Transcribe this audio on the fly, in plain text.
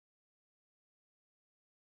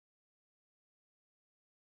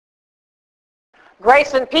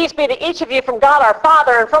Grace and peace be to each of you from God our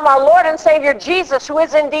Father and from our Lord and Savior Jesus, who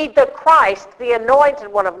is indeed the Christ, the anointed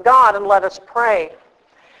one of God, and let us pray.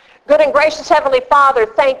 Good and gracious Heavenly Father,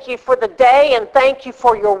 thank you for the day and thank you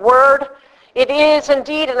for your word. It is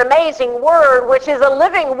indeed an amazing word, which is a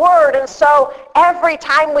living word, and so every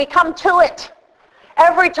time we come to it,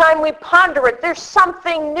 every time we ponder it, there's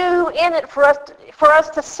something new in it for us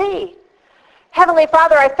to see. Heavenly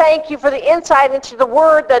Father, I thank you for the insight into the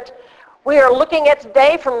word that we are looking at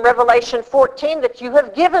today from Revelation 14 that you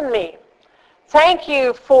have given me. Thank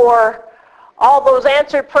you for all those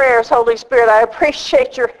answered prayers, Holy Spirit. I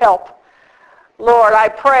appreciate your help. Lord, I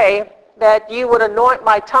pray that you would anoint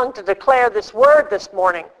my tongue to declare this word this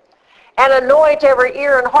morning, and anoint every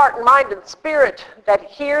ear and heart and mind and spirit that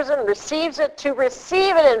hears and receives it to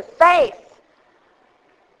receive it in faith.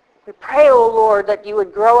 We pray, O Lord, that you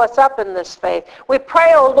would grow us up in this faith. We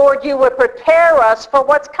pray, O Lord, you would prepare us for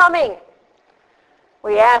what's coming.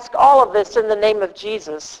 We ask all of this in the name of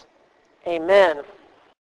Jesus. Amen.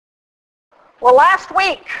 Well, last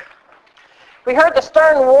week we heard the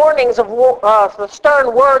stern words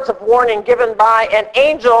of warning given by an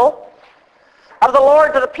angel of the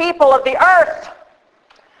Lord to the people of the earth.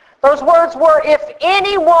 Those words were, if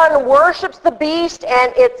anyone worships the beast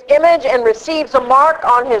and its image and receives a mark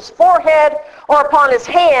on his forehead or upon his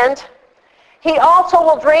hand, he also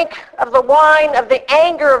will drink of the wine of the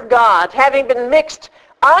anger of God, having been mixed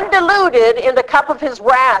undiluted in the cup of his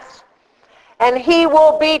wrath. And he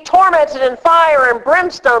will be tormented in fire and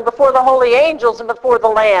brimstone before the holy angels and before the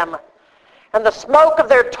Lamb. And the smoke of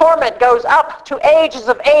their torment goes up to ages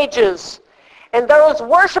of ages. And those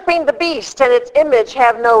worshiping the beast and its image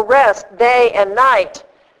have no rest day and night.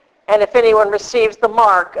 And if anyone receives the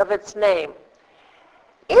mark of its name.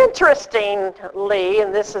 Interestingly,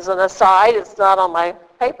 and this is an aside, it's not on my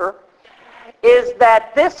paper, is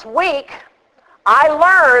that this week I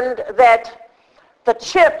learned that the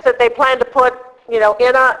chip that they plan to put, in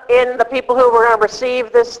the people who were going to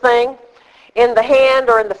receive this thing, in the hand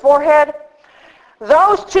or in the forehead,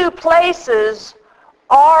 those two places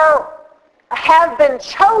have been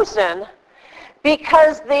chosen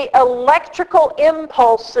because the electrical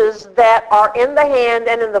impulses that are in the hand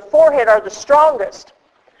and in the forehead are the strongest.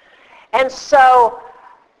 And so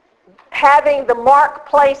having the mark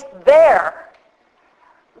placed there,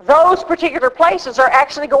 those particular places are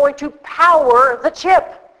actually going to power the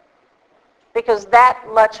chip because that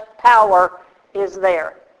much power is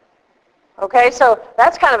there. Okay, so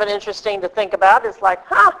that's kind of an interesting to think about. It's like,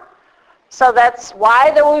 so that's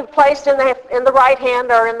why they will be placed in the right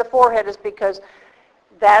hand or in the forehead, is because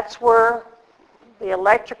that's where the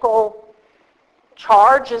electrical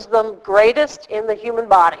charge is the greatest in the human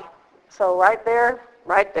body. So right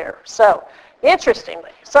there. So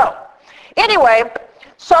interestingly. So anyway,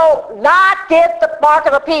 so not get the mark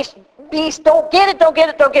of the beast. Don't get it.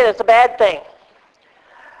 It's a bad thing.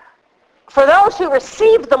 For those who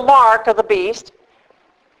receive the mark of the beast,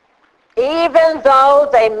 even though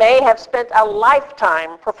they may have spent a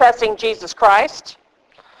lifetime professing Jesus Christ,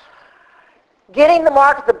 getting the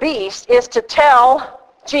mark of the beast is to tell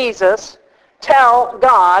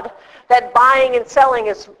God, that buying and selling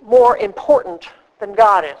is more important than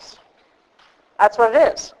God is. That's what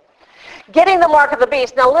it is. Getting the mark of the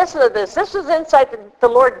beast. Now listen to this. This is insight that the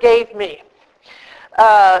Lord gave me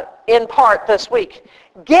in part this week.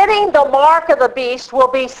 Getting the mark of the beast will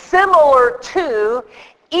be similar to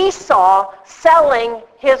Esau selling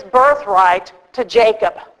his birthright to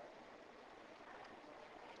Jacob.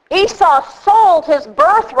 Esau sold his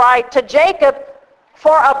birthright to Jacob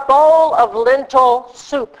for a bowl of lentil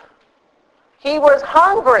soup. He was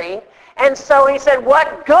hungry, and so he said,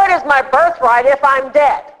 what good is my birthright if I'm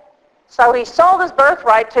dead? So he sold his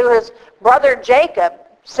birthright to his brother Jacob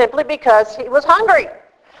simply because he was hungry.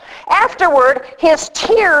 Afterward, his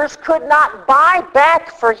tears could not buy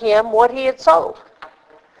back for him what he had sold.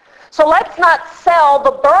 So let's not sell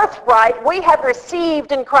the birthright we have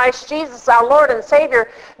received in Christ Jesus, our Lord and Savior,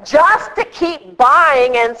 just to keep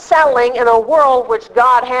buying and selling in a world which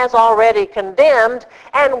God has already condemned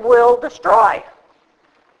and will destroy.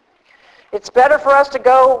 It's better for us to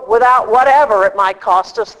go without whatever it might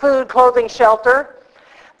cost us, food, clothing, shelter,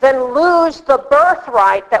 than lose the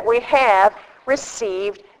birthright that we have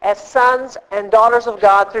received as sons and daughters of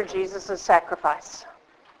God through Jesus' sacrifice.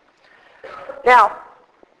 Now,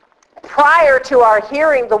 prior to our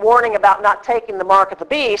hearing the warning about not taking the mark of the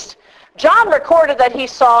beast, John recorded that he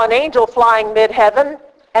saw an angel flying mid-heaven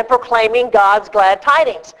and proclaiming God's glad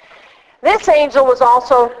tidings. This angel was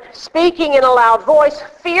also speaking in a loud voice,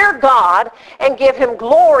 fear God and give him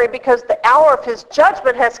glory because the hour of his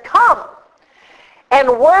judgment has come. and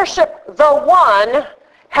worship the one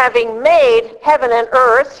having made heaven and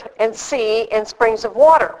earth and sea and springs of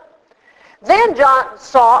water. Then John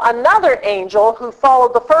saw another angel who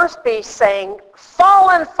followed the first beast, saying,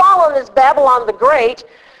 Fallen, fallen is Babylon the Great,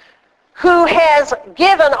 who has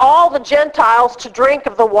given all the Gentiles to drink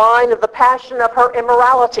of the wine of the passion of her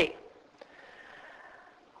immorality.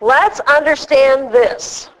 Let's understand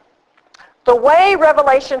this. The way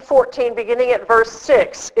Revelation 14, beginning at verse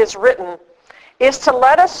 6, is written is to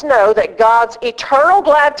let us know that God's eternal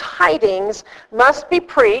glad tidings must be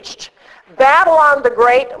preached, Babylon the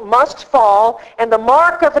Great must fall, and the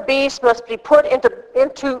mark of the beast must be put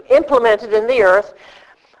implemented in the earth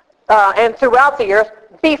and throughout the earth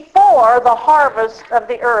before the harvest of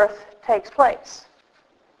the earth takes place.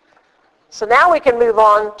 So now we can move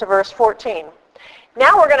on to verse 14.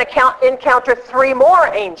 Now we're going to encounter three more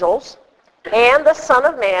angels and the Son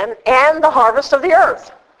of Man and the harvest of the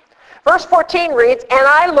earth. Verse 14 reads, And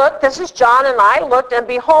I looked, this is John, and I looked, and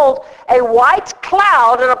behold, a white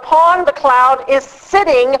cloud, and upon the cloud is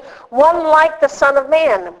sitting one like the Son of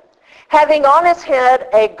Man, having on his head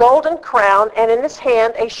a golden crown, and in his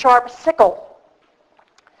hand a sharp sickle.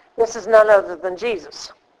 This is none other than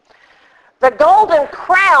Jesus. The golden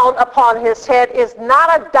crown upon his head is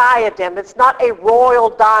not a diadem. It's not a royal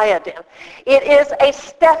diadem. It is a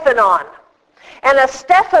Stephanon. And a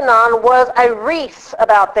Stephanon was a wreath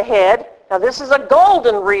about the head. Now this is a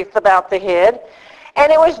golden wreath about the head.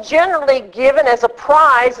 And it was generally given as a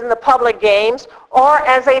prize in the public games or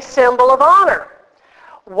as a symbol of honor.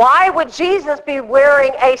 Why would Jesus be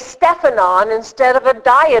wearing a Stephanon instead of a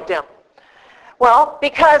diadem? Well,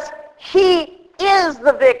 because he is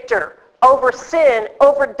the victor over sin,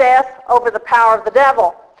 over death, over the power of the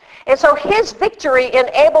devil. And so his victory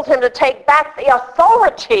enabled him to take back the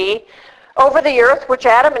authority over the earth which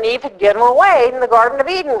Adam and Eve had given away in the Garden of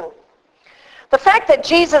Eden. The fact that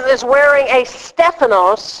Jesus is wearing a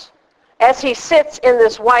Stephanos as he sits in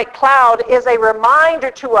this white cloud is a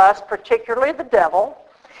reminder to us, particularly the devil,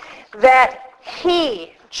 that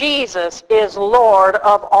he, Jesus, is Lord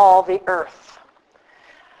of all the earth.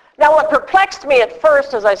 Now what perplexed me at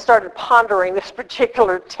first as I started pondering this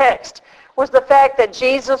particular text was the fact that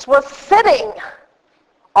Jesus was sitting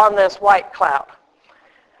on this white cloud.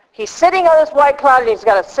 He's sitting on this white cloud and he's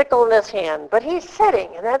got a sickle in his hand. But he's sitting,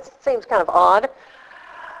 and that seems kind of odd.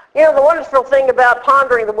 You know, the wonderful thing about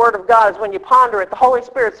pondering the Word of God is when you ponder it, the Holy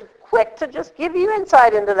Spirit's quick to just give you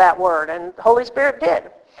insight into that Word, and the Holy Spirit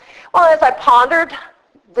did. Well, as I pondered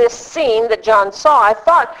this scene that John saw, I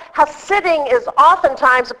thought how sitting is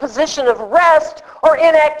oftentimes a position of rest or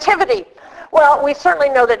inactivity. Well, we certainly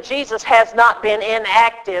know that Jesus has not been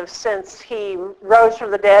inactive since he rose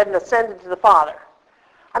from the dead and ascended to the Father.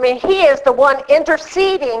 I mean, he is the one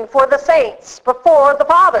interceding for the saints before the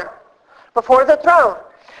Father, before the throne.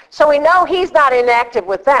 So we know he's not inactive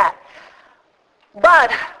with that.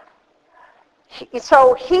 But,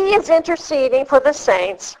 so he is interceding for the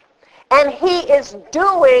saints, and he is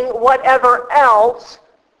doing whatever else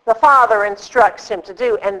the Father instructs him to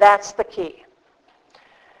do, and that's the key.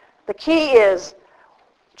 The key is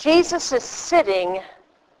Jesus is sitting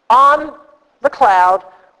on the cloud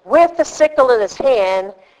with the sickle in his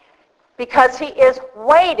hand because he is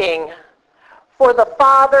waiting for the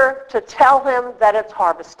Father to tell him that it's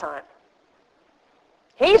harvest time.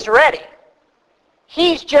 He's ready.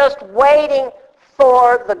 He's just waiting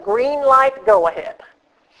for the green light go-ahead.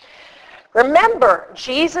 Remember,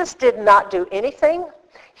 Jesus did not do anything.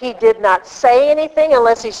 He did not say anything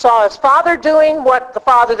unless he saw his Father doing what the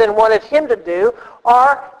Father then wanted him to do,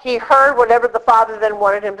 or he heard whatever the Father then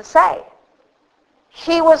wanted him to say.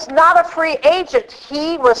 He was not a free agent.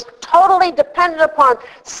 He was totally dependent upon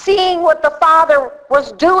seeing what the Father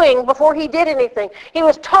was doing before he did anything. He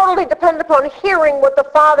was totally dependent upon hearing what the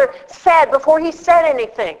Father said before he said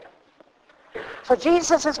anything. So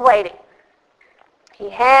Jesus is waiting. He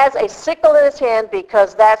has a sickle in his hand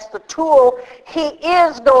because that's the tool he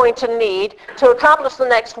is going to need to accomplish the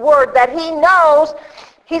next word that he knows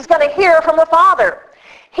he's going to hear from the Father.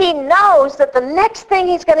 He knows that the next thing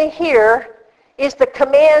he's going to hear is the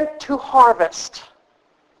command to harvest.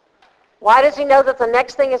 Why does he know that the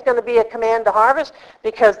next thing is going to be a command to harvest?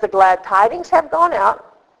 Because the glad tidings have gone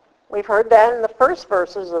out. We've heard that in the first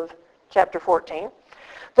verses of chapter 14.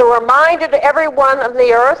 The reminder to everyone on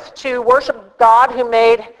the earth to worship God who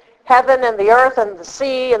made heaven and the earth and the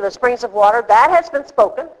sea and the springs of water, that has been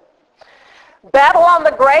spoken. Babylon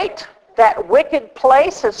the Great, that wicked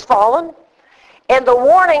place, has fallen. And the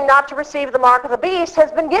warning not to receive the mark of the beast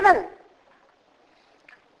has been given.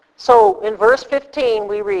 So in verse 15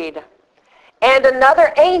 we read, And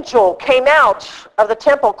another angel came out of the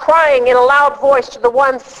temple crying in a loud voice to the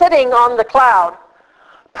one sitting on the cloud,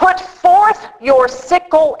 "Put forth your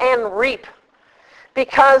sickle and reap,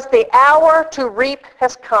 because the hour to reap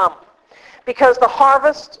has come, because the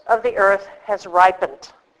harvest of the earth has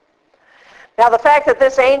ripened." Now the fact that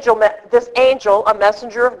this angel, a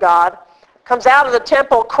messenger of God, comes out of the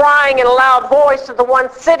temple crying in a loud voice to the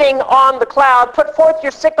one sitting on the cloud, "Put forth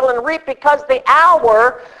your sickle and reap, because the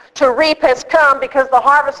hour to reap has come, because the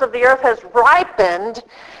harvest of the earth has ripened,"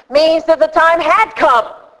 means that the time had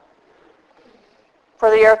come for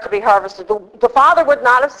the earth to be harvested. The Father would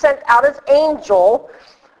not have sent out his angel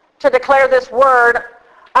to declare this word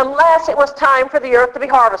unless it was time for the earth to be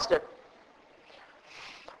harvested.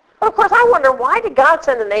 But of course, I wonder, why did God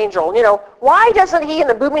send an angel? Why doesn't he in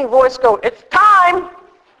a booming voice go, "It's time!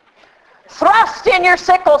 Thrust in your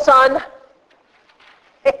sickle, son!"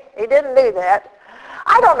 He didn't do that.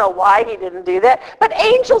 I don't know why he didn't do that. But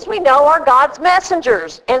angels, we know, are God's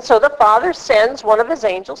messengers. And so the Father sends one of his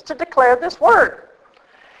angels to declare this word.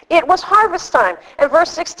 It was harvest time. And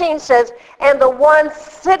verse 16 says, "And the one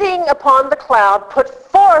sitting upon the cloud put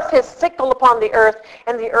forth his sickle upon the earth,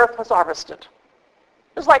 and the earth was harvested."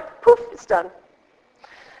 It was like, poof, it's done.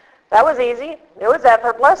 That was easy. It was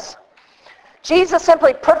effortless. Jesus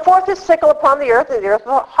simply put forth his sickle upon the earth, and the earth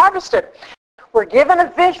was harvested. We're given a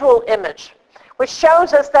visual image, which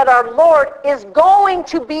shows us that our Lord is going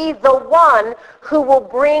to be the one who will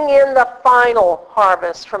bring in the final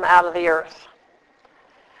harvest from out of the earth.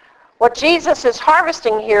 What Jesus is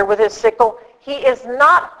harvesting here with his sickle, he is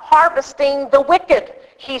not harvesting the wicked.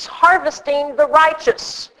 He's harvesting the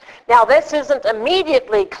righteous. Now, this isn't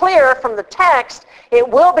immediately clear from the text. It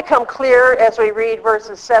will become clear as we read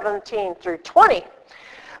verses 17 through 20.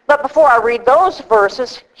 But before I read those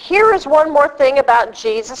verses, here is one more thing about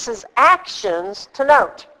Jesus' actions to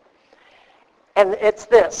note. And it's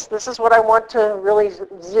this. This is what I want to really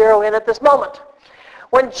zero in at this moment.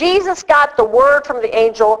 When Jesus got the word from the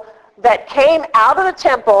angel that came out of the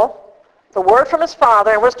temple, the word from his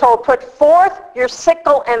Father, and was told, "Put forth your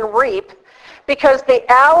sickle and reap, because the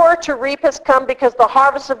hour to reap has come, because the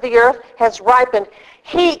harvest of the earth has ripened,"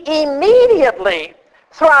 he immediately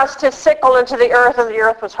thrust his sickle into the earth, and the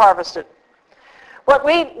earth was harvested. What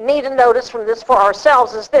we need to notice from this for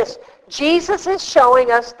ourselves is this. Jesus is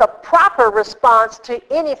showing us the proper response to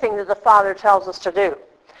anything that the Father tells us to do.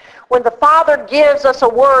 When the Father gives us a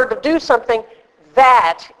word to do something,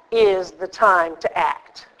 that is the time to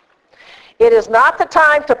act. It is not the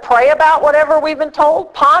time to pray about whatever we've been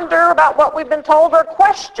told, ponder about what we've been told, or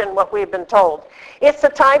question what we've been told. It's the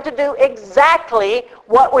time to do exactly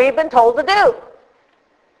what we've been told to do.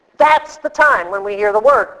 That's the time when we hear the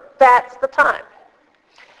word. That's the time.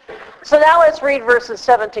 So now let's read verses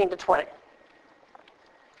 17 to 20.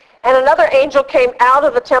 "And another angel came out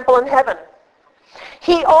of the temple in heaven,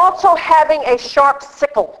 he also having a sharp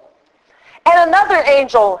sickle. And another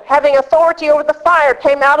angel, having authority over the fire,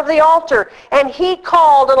 came out of the altar, and he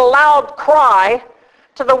called in a loud cry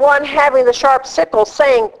to the one having the sharp sickle,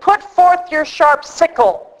 saying, 'Put forth your sharp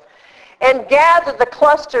sickle, and gather the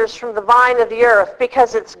clusters from the vine of the earth,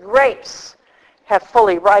 because its grapes have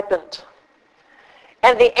fully ripened.'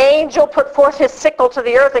 And the angel put forth his sickle to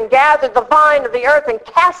the earth, and gathered the vine of the earth, and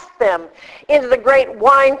cast them into the great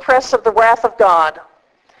winepress of the wrath of God.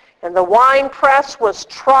 And the winepress was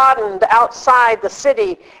trodden outside the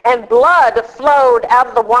city, and blood flowed out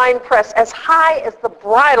of the winepress as high as the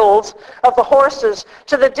bridles of the horses,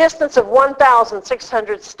 to the distance of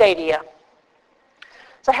 1,600 stadia."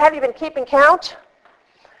 So have you been keeping count?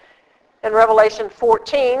 In Revelation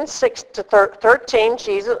 14, 6 to 13,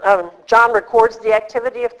 John records the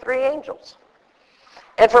activity of three angels.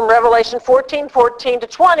 And from Revelation 14, 14 to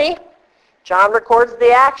 20, John records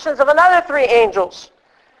the actions of another three angels.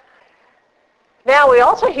 Now we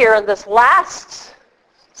also hear in this last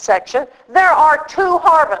section, there are two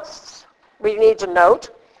harvests we need to note.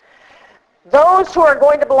 Those who are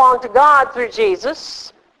going to belong to God through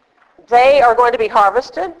Jesus, they are going to be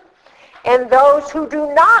harvested. And those who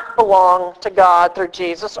do not belong to God through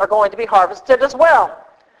Jesus are going to be harvested as well.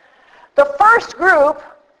 The first group,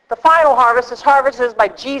 the final harvest, is harvested by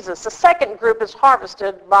Jesus. The second group is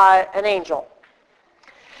harvested by an angel.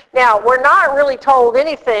 Now, we're not really told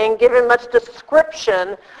anything, given much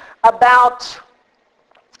description about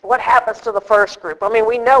what happens to the first group. I mean,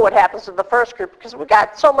 we know what happens to the first group because we've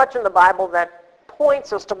got so much in the Bible that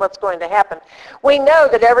points us to what's going to happen. We know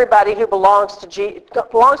that everybody who belongs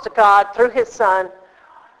to God through his Son,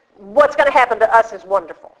 what's going to happen to us is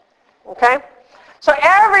wonderful. Okay? So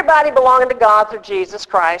everybody belonging to God through Jesus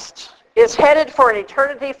Christ is headed for an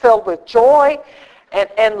eternity filled with joy and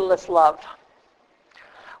endless love.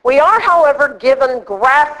 We are, however, given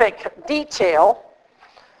graphic detail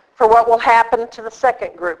for what will happen to the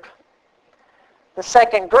second group. The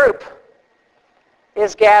second group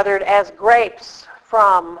is gathered as grapes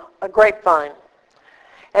from a grapevine.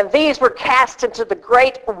 And these were cast into the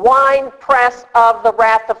great winepress of the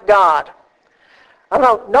wrath of God. I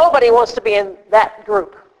know nobody wants to be in that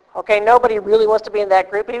group. Okay, nobody really wants to be in that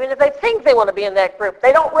group. Even if they think they want to be in that group,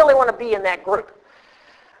 they don't really want to be in that group.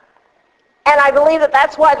 And I believe that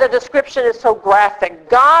that's why the description is so graphic.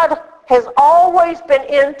 God has always been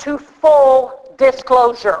into full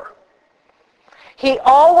disclosure. He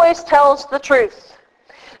always tells the truth.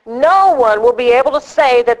 No one will be able to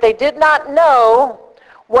say that they did not know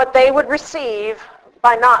what they would receive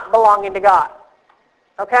by not belonging to God.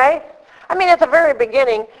 Okay? I mean, at the very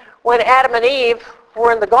beginning, when Adam and Eve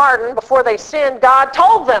were in the garden, before they sinned, God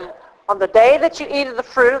told them, on the day that you eat of the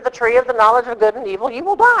fruit of the tree of the knowledge of good and evil, you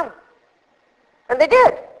will die. And they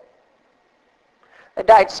did. They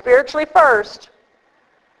died spiritually first,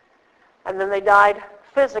 and then they died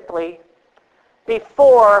physically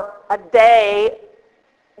before a day,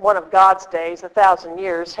 one of God's days, 1,000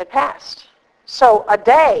 years, had passed. So a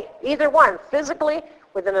day, either one, physically,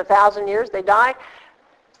 within 1,000 years, they died.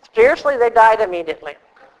 Spiritually, they died immediately.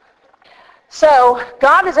 So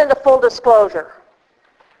God is into full disclosure.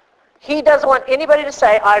 He doesn't want anybody to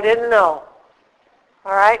say, I didn't know.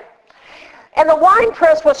 All right? And the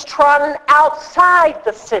winepress was trodden outside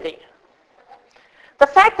the city. The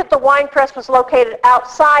fact that the winepress was located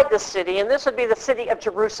outside the city, and this would be the city of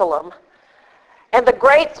Jerusalem, and the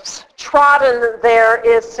grapes trodden there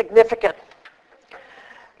is significant.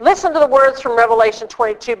 Listen to the words from Revelation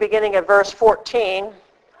 22, beginning at verse 14.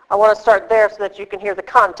 I want to start there so that you can hear the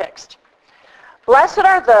context. Blessed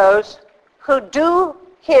are those who do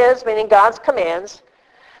his, meaning God's commands,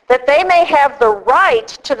 that they may have the right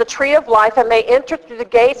to the tree of life and may enter through the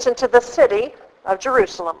gates into the city of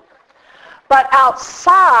Jerusalem. But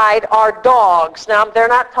outside are dogs. Now, they're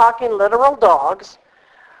not talking literal dogs.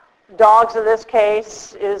 Dogs in this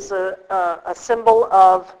case is a symbol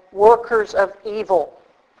of workers of evil.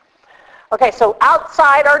 Okay, so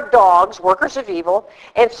outside are dogs, workers of evil,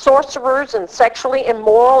 and sorcerers and sexually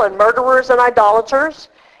immoral and murderers and idolaters,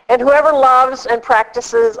 and whoever loves and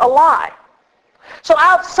practices a lie. So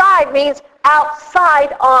outside means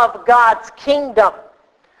outside of God's kingdom,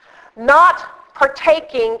 not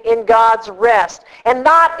partaking in God's rest, and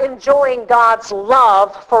not enjoying God's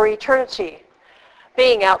love for eternity.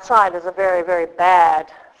 Being outside is a very, very bad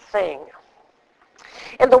thing.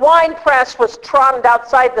 And the winepress was trodden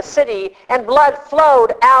outside the city, and blood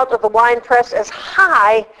flowed out of the winepress as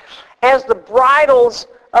high as the bridles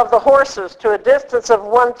of the horses to a distance of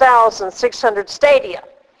 1,600 stadia,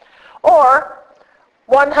 or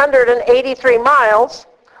 183 miles,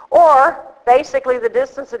 or basically the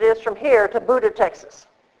distance it is from here to Buda, Texas.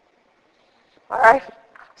 All right?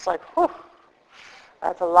 It's like, whew,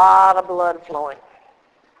 that's a lot of blood flowing.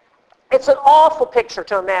 It's an awful picture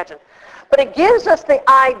to imagine. But it gives us the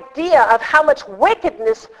idea of how much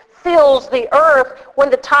wickedness fills the earth when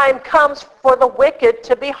the time comes for the wicked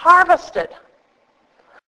to be harvested.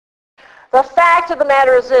 The fact of the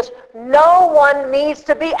matter is this: no one needs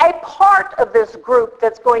to be a part of this group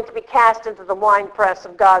that's going to be cast into the winepress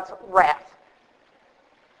of God's wrath.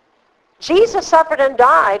 Jesus suffered and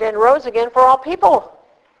died and rose again for all people.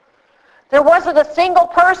 There wasn't a single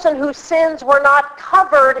person whose sins were not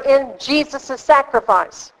covered in Jesus'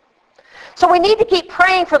 sacrifice. So we need to keep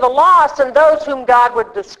praying for the lost and those whom God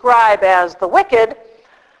would describe as the wicked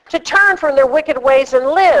to turn from their wicked ways and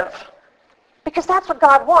live, because that's what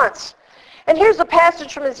God wants. And here's a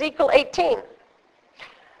passage from Ezekiel 18.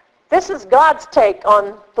 This is God's take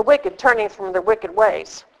on the wicked turning from their wicked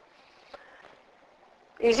ways.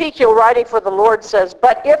 Ezekiel, writing for the Lord, says,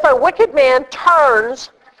 "But if a wicked man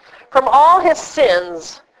turns from all his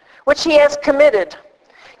sins which he has committed,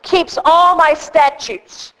 keeps all my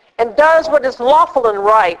statutes, and does what is lawful and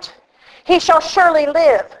right, he shall surely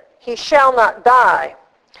live, he shall not die.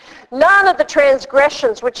 None of the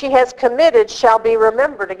transgressions which he has committed shall be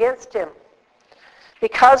remembered against him.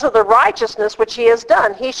 Because of the righteousness which he has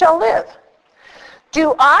done, he shall live.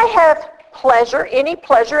 Do I have pleasure, any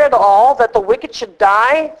pleasure at all, that the wicked should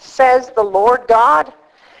die, says the Lord God,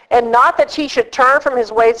 and not that he should turn from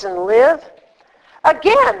his ways and live?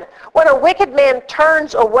 Again, when a wicked man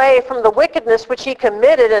turns away from the wickedness which he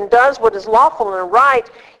committed and does what is lawful and right,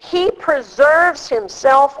 he preserves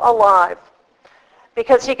himself alive,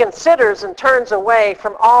 because he considers and turns away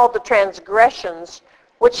from all the transgressions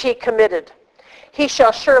which he committed. He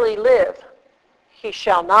shall surely live. He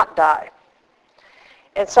shall not die."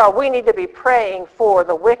 And so we need to be praying for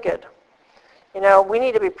the wicked. We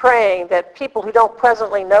need to be praying that people who don't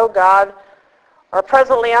presently know God or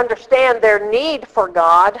presently understand their need for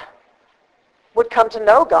God would come to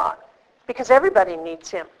know God, because everybody needs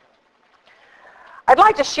him. I'd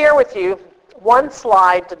like to share with you one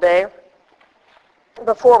slide today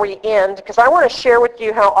before we end, because I want to share with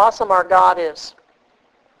you how awesome our God is.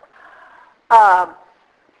 On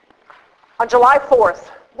July 4th,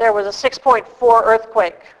 there was a 6.4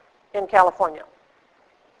 earthquake in California.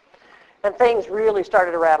 And things really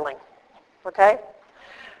started rattling. Okay?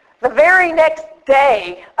 The very next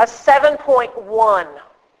day, a 7.1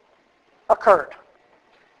 occurred.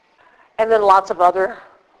 And then lots of other,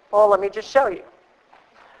 well, let me just show you.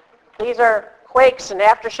 These are quakes and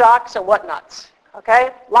aftershocks and whatnots.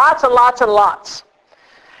 Okay? Lots and lots and lots.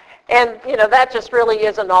 And, that just really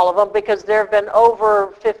isn't all of them, because there have been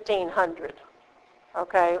over 1,500.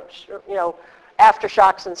 Okay?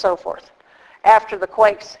 Aftershocks and so forth, after the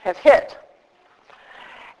quakes have hit.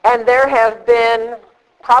 And there have been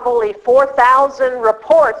probably 4,000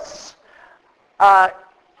 reports, I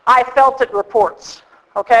felt it reports,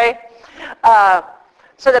 okay?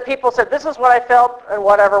 So that people said, this is what I felt, and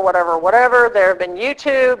whatever. There have been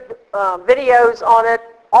YouTube videos on it,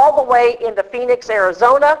 all the way into Phoenix,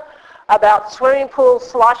 Arizona, about swimming pools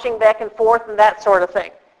sloshing back and forth and that sort of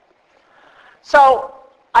thing. So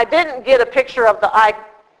I didn't get a picture of the I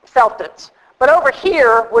felt it, but over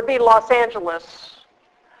here would be Los Angeles.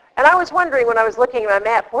 And I was wondering when I was looking at my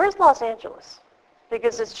map, where's Los Angeles?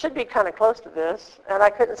 Because it should be kind of close to this, and I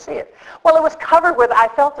couldn't see it. Well, it was covered with I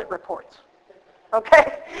felt it reports.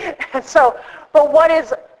 Okay? And so, but what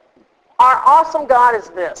is our awesome God is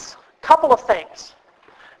this. Couple of things.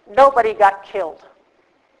 Nobody got killed.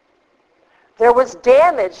 There was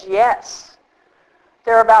damage, yes.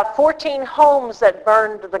 There are about 14 homes that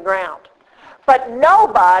burned to the ground. But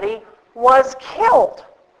nobody was killed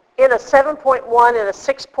in a 7.1 and a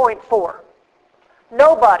 6.4.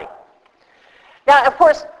 Nobody. Now, of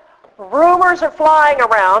course, rumors are flying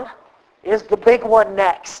around. Is the big one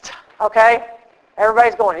next? Okay?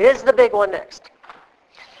 Everybody's going, is the big one next?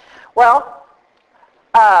 Well,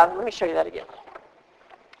 let me show you that again.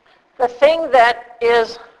 The thing that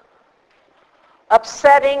is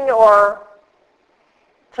upsetting or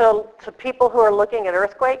to people who are looking at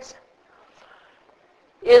earthquakes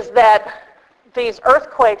is that these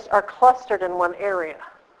earthquakes are clustered in one area.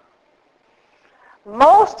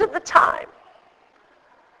 Most of the time,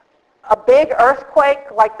 a big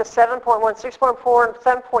earthquake like the 7.1, 6.4,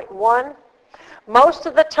 and 7.1, most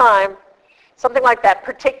of the time, something like that,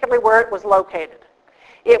 particularly where it was located,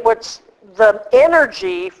 the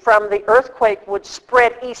energy from the earthquake would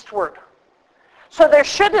spread eastward. So there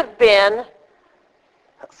should have been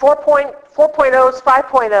 4.0s,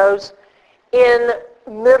 5.0s in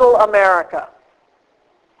Middle America.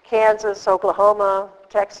 Kansas, Oklahoma,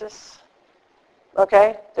 Texas.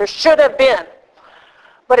 Okay? There should have been.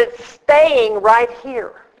 But it's staying right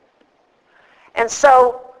here. And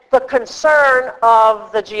so the concern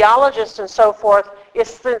of the geologists and so forth is,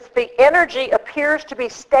 since the energy appears to be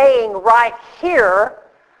staying right here,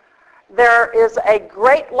 there is a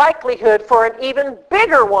great likelihood for an even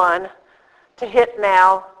bigger one to hit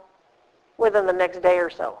now within the next day or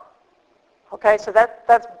so. Okay, so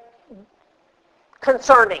that's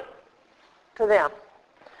concerning to them.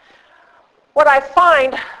 What I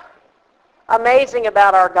find amazing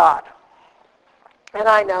about our God, and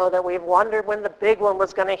I know that we've wondered when the big one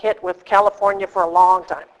was going to hit with California for a long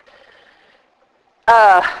time.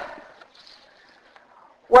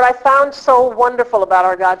 What I found so wonderful about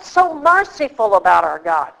our God, so merciful about our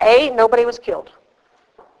God, A, nobody was killed.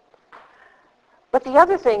 But the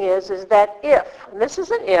other thing is that if, and this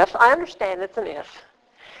is an if, I understand it's an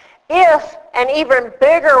if an even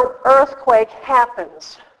bigger earthquake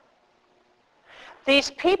happens,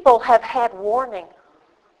 these people have had warning.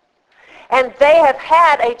 And they have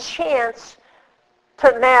had a chance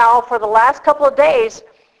to now, for the last couple of days,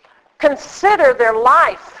 consider their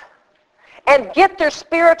life and get their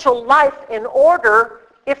spiritual life in order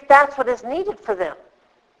if that's what is needed for them.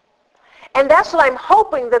 And that's what I'm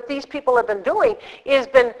hoping that these people have been doing, is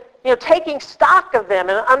been taking stock of them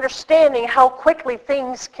and understanding how quickly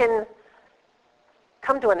things can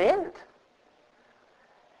come to an end.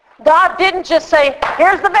 God didn't just say,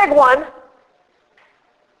 here's the big one.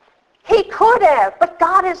 He could have, but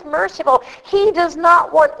God is merciful. He does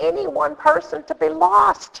not want any one person to be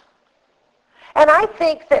lost. And I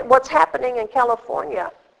think that what's happening in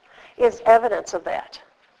California is evidence of that.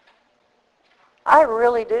 I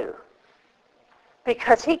really do.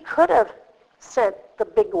 Because he could have sent the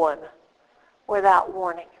big one without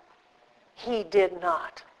warning. He did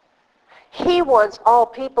not. He wants all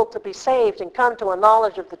people to be saved and come to a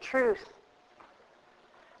knowledge of the truth.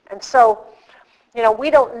 And so, we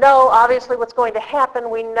don't know obviously what's going to happen.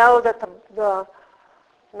 We know that the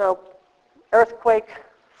earthquake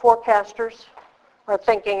forecasters are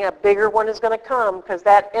thinking a bigger one is going to come because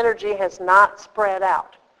that energy has not spread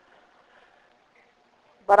out.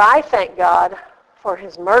 But I thank God for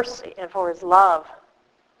his mercy and for his love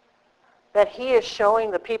that he is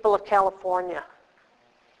showing the people of California,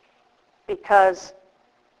 because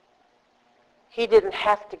he didn't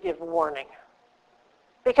have to give warning.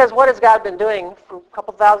 Because what has God been doing for a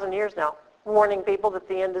couple thousand years now? Warning people that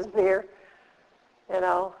the end is near.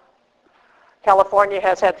 California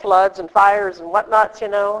has had floods and fires and whatnots,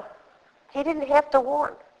 He didn't have to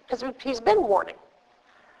warn, because he's been warning.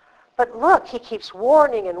 But look, he keeps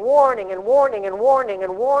warning and warning and warning and warning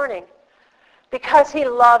and warning, because he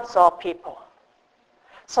loves all people.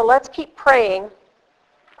 So let's keep praying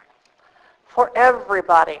for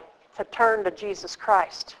everybody to turn to Jesus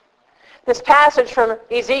Christ. This passage from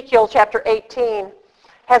Ezekiel chapter 18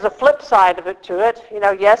 has a flip side of it to it.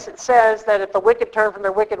 Yes, it says that if the wicked turn from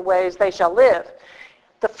their wicked ways, they shall live.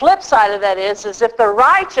 The flip side of that is if the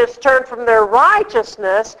righteous turn from their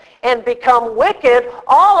righteousness and become wicked,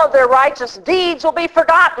 all of their righteous deeds will be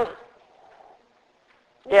forgotten.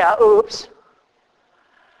 Yeah, oops.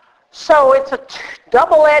 So it's a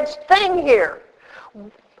double-edged thing here.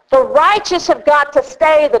 The righteous have got to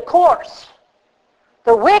stay the course.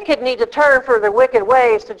 The wicked need to turn from their wicked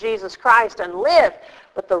ways to Jesus Christ and live.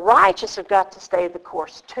 But the righteous have got to stay the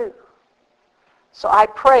course too. So I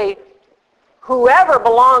pray whoever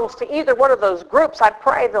belongs to either one of those groups, I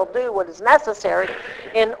pray they'll do what is necessary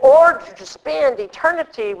in order to spend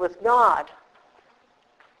eternity with God.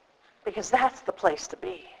 Because that's the place to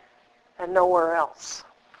be and nowhere else.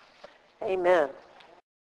 Amen.